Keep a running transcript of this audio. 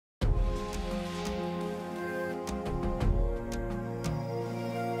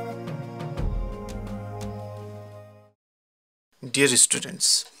Dear students,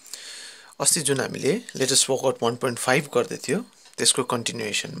 अस्ति जुन हामीले लेटेस्ट वर्कआउट 1.5 गर्दै थियो त्यसको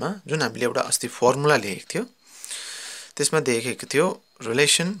कन्टिन्युएसनमा जुन हामीले एउटा अस्ति फर्मुला लेखेको थियो त्यसमा देखेको थियो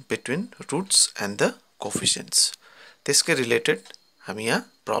relation between roots and the coefficients त्यसकै रिलेटेड हामी यहाँ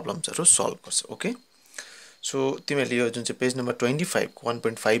प्रब्लम्सहरु सल्भ गर्छ ओके सो तिमीले यो जुन चाहिँ पेज नम्बर 25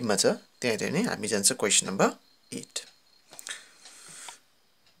 1.5 मा छ त्यहाँ हेर्ने नि हामी जान्छ क्वेशन नम्बर 8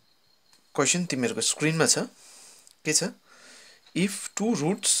 क्वेशन तिमीहरुको स्क्रिनमा छ के छ If two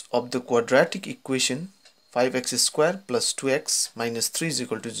roots of the quadratic equation 5x square plus 2x minus 3 is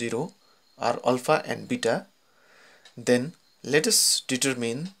equal to 0 are alpha and beta, then let us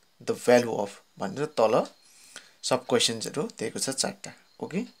determine the value of भनेर तल सब क्वेशन्सहरु दिएको छ चारटा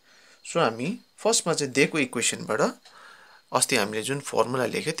ओके सो हामी फर्स्टमा चाहिँ दिएको इक्वेशनबाट अस्ति हामीले जुन फर्मुला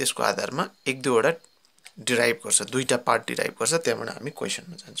लेख्यो त्यसको आधारमा एक दुईवटा डिराइभ गर्छ दुईटा पार्ट डिराइभ गर्छ त्यसबाट हामी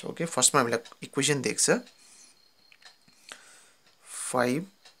क्वेशनमा जान्छौं ओके फर्स्टमा हामीलाई इक्वेशन दिएको छ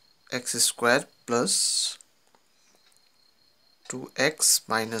 5x square plus 2x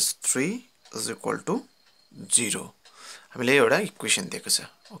minus 3 is equal to 0 हामीले एउटा इक्वेशन दिएको छ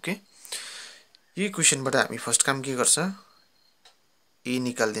ओके यो इक्वेशनबाट हामी फर्स्ट काम के गर्छ a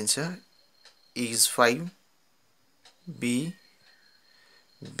निकाल्दिन्छ a is 5 b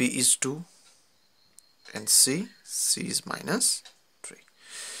is 2 and c is minus 3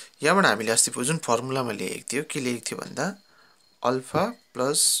 यहाँबाट हामीले अस्ति जुन फर्मुलामा लेखेको थियो के लेखेको थियो भन्दा alpha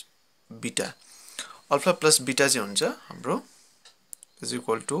plus beta चाहिँ हुन्छ हाम्रो is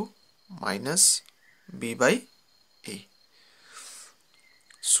equal to minus b by a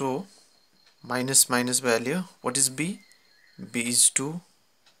so minus value what is b is 2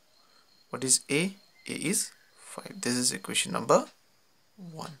 what is a is 5 this is equation number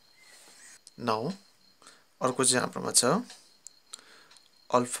 1 now अर्को चाहिँ हाम्रोमा छ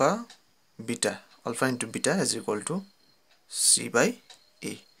alpha into beta is equal to c by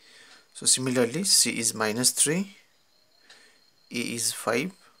a so similarly c is minus 3 a is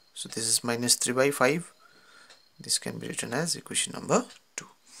 5 so this is minus 3 by 5 this can be written as equation number 2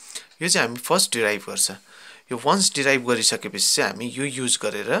 यो चाहिँ हामी first derive गर्छ यो once derive गरिसकेपछि चाहिँ हामी यो use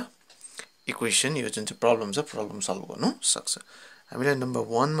गरेर इक्वेशन यो जुन चाहिँ प्रब्लम छ प्रब्लम सल्भ गर्न सक्छ हामीलाई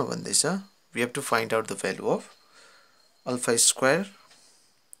नम्बर 1 मा भन्दैछ we have to find out the value of alpha square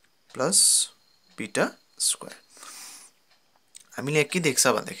plus beta square हामीले के देख्छ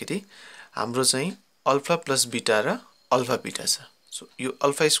भन्दाखेरि हाम्रो चाहिँ अल्फा प्लस बीटा र अल्फा बीटा छ सो यो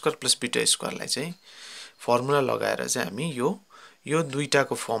alpha square plus beta square लाई चाहिँ फर्मुला लगाएर चाहिँ हामी यो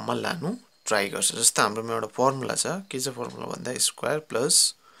दुईटाको फर्ममा लानु ट्राई गर्छ जस्तो हाम्रोमा एउटा फर्मुला छ के छ फर्मुला भन्दा square plus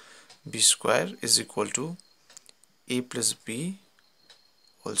b square is equal to a plus b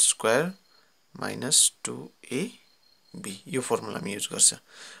whole square minus 2ab यो फर्मुलामा युज गर्छ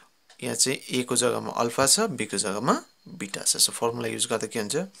यहाँ चाहिँ a को जग्गामा अल्फा छ b को जग्गामा बीटा छ सो फर्मुला युज गर्दा के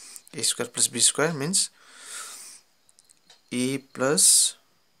हुन्छ a square plus b square means a plus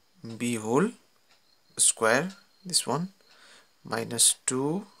b whole square this one minus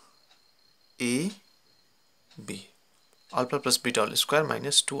 2ab alpha plus beta whole square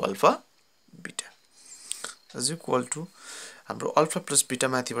minus 2 alpha beta is equal to हाम्रो alpha plus beta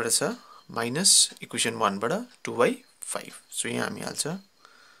माथिबाट छ minus equation 1 बाट 2 by 5 so यहाँ हामी हाल्छ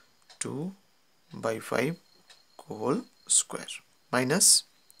 2 by 5 को whole square minus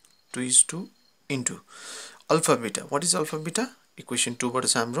 2 is 2 into alpha beta what is alpha beta equation 2 बाट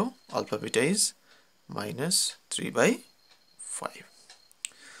छ हाम्रो alpha beta is minus 3 by 5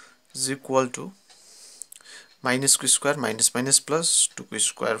 is equal to minus को square minus minus plus 2 को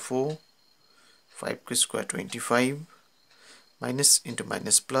square 4 5 को square 25 minus into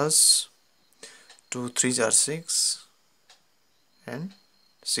minus plus 2 3s are 6 and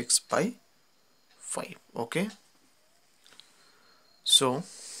 6 by 5 okay so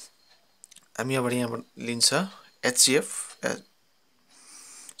हामी अब यहाँ लिन्छ HCF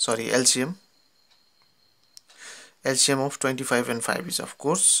sorry LCM of 25 and 5 is of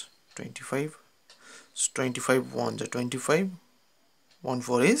course 25 so 25 1s are 25 1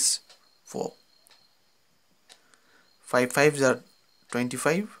 4 is 4 5 5s are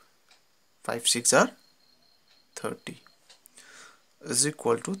 25 5 6 are 30 is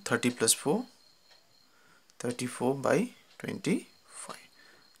equal to 30 plus 4 34 by 25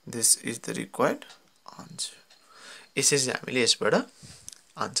 this is the required answer यसै हामीले यसबाट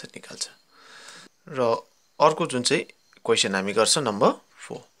answer निकाल्छ र अर्को जुन चाहिँ क्वेशन हामी गर्छ number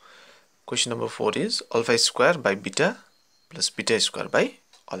 4 question number 4 is alpha square by beta plus beta square by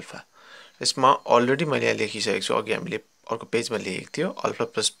alpha यसमा अलरेडी मैले यहाँ लेखिसकेको छु अघि हामीले अर्को पेजमा लेखेको थियो alpha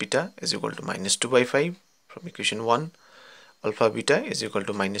plus beta is equal to -2 by 5 from equation 1 alpha beta is equal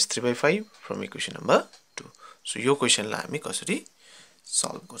to -3 by 5 from equation number 2 so यो क्वेशनलाई हामी कसरी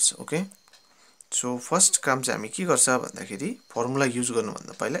सल्भ गर्छ ओके सो फर्स्ट काम चाहिँ हामी के गर्छ भन्दाखेरि फर्मुला युज गर्नु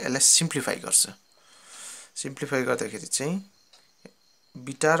भन्दा पहिला यसलाई सिम्प्लिफाई गर्छ सिम्प्लिफाई गर्दाखेरि चाहिँ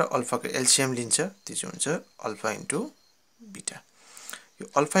बीटा र अल्फाको एलसीएम लिन्छ त्यो चाहिँ हुन्छ अल्फा इन्टु बीटा यो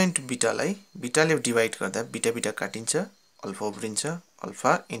अल्फा इन्टु बीटालाई बीटाले डिवाइड गर्दा बीटा बीटा काटिन्छ alpha उब्रिन्छ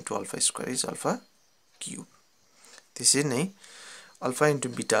alpha into alpha square is alpha cube त्यसै नै अल्फा इन्टु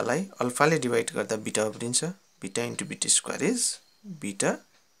बीटालाई अल्फाले डिवाइड गर्दा beta उब्रिन्छ beta into beta square is beta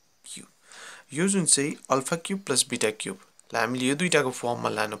cube यो जुन चाहिँ alpha cube plus beta cube लाई हामीले यो दुईटाको फर्ममा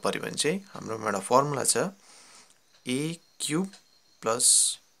लानु पर्यो भने चाहिँ हाम्रोमा एउटा फर्मुला छ a cube plus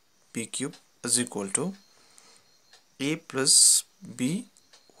b cube is equal to a plus b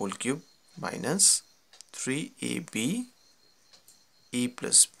whole cube minus 3ab a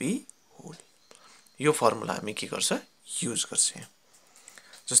plus b whole यो फर्मुला हामी के गर्छ युज गर्छ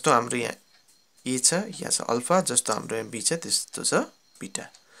जस्तो हाम्रो यहाँ a छ यहाँ छ अल्फा जस्तो हाम्रो यहाँ b छ त्यस्तो छ बीटा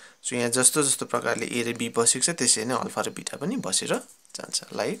सो यहाँ जस्तो जस्तो प्रकारले a र b बसेको छ त्यसै नै अल्फा र बीटा पनि बसेर जान्छ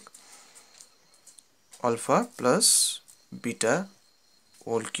like alpha plus beta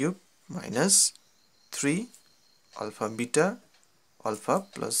whole cube minus 3 alpha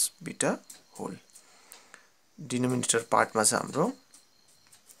plus beta whole denominator पार्टमा छ हाम्रो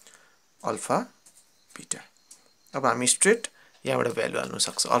अल्फा बीटा अब हामी स्ट्रेट यहाँबाट भ्यालु हाल्न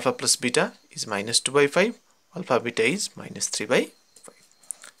सक्छ alpha plus beta is -2/5 alpha beta is -3/5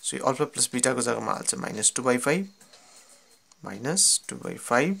 so यो अल्फा प्लस बीटाको जग्गामा हाल्छ -2/5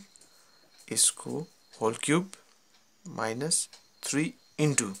 -2/5 यसको whole cube -3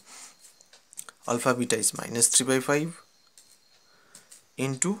 into alpha beta is -3/5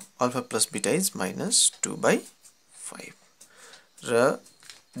 into alpha plus beta is -2/5 र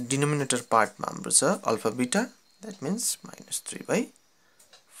डिनोमिनेटर पार्टमा हाम्रो छ alpha beta that means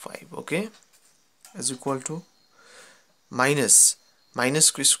 -3/5 okay is equal to minus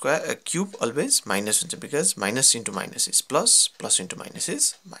square cube always minus because minus into minus is plus plus into minus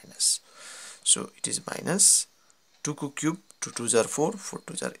is minus so it is minus 2 को cube 2 2s are 4 4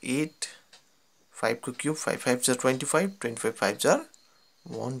 2s are 8 5 को cube 5 5s are 25 25 5s are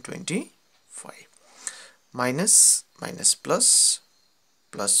 125 minus minus plus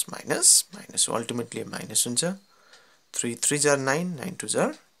plus minus minus so ultimately minus हुन्छ 3 3s are 9 9 2s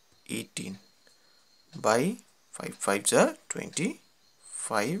are 18 by 5 5s are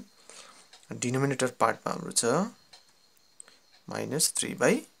 25 denominator part मा हाम्रो छ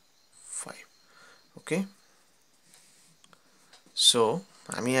 -3/5 okay so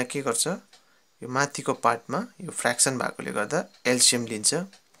हामी यहाँ के गर्छ यो माथिको पार्टमा यो फ्र्याक्सन भएकोले गर्दा एलसीएम लिन्छ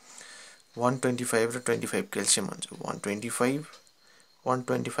 125 र 25 को एलसीएम हुन्छ 125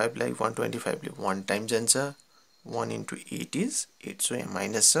 125 लाई 125 ले 1 टाइम जान्छ 1 into 8 is 8 so यहाँ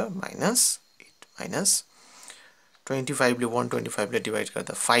minus छ minus 8 minus 25 ले 125 ले डिवाइड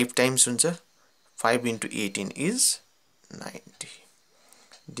गर्दा 5 टाइम्स हुन्छ 5 into 18 is 90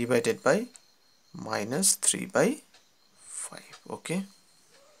 divided by -3/5 okay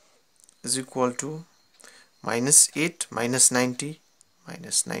is equal to -8 minus 90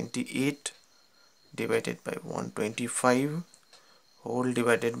 minus 98 divided by 125 whole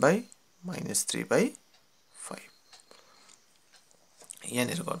divided by -3/5 यहाँ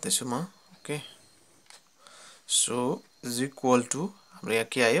गर्दैछु म okay so is equal to हाम्रो यहाँ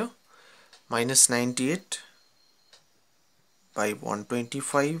के आयो -98 by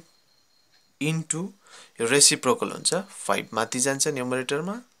 125 इन्टु यो रेसिप्रोकल हुन्छ 5 माथि जान्छ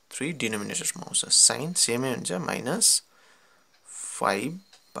न्युमरेटरमा 3 डिनोमिनेटरमा आउँछ साइन सेमै हुन्छ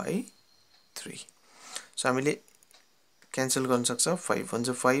 -5/3 सो हामीले क्यान्सल गर्न सक्छ 5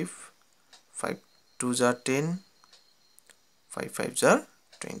 1 5 5 2s are 10 5 5s are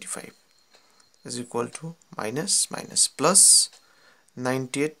 25 is equal to minus minus plus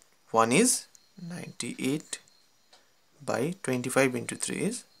 98 1 is 98 by 25 into 3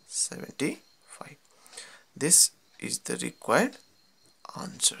 is 75 this is the required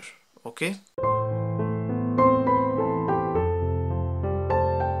answer okay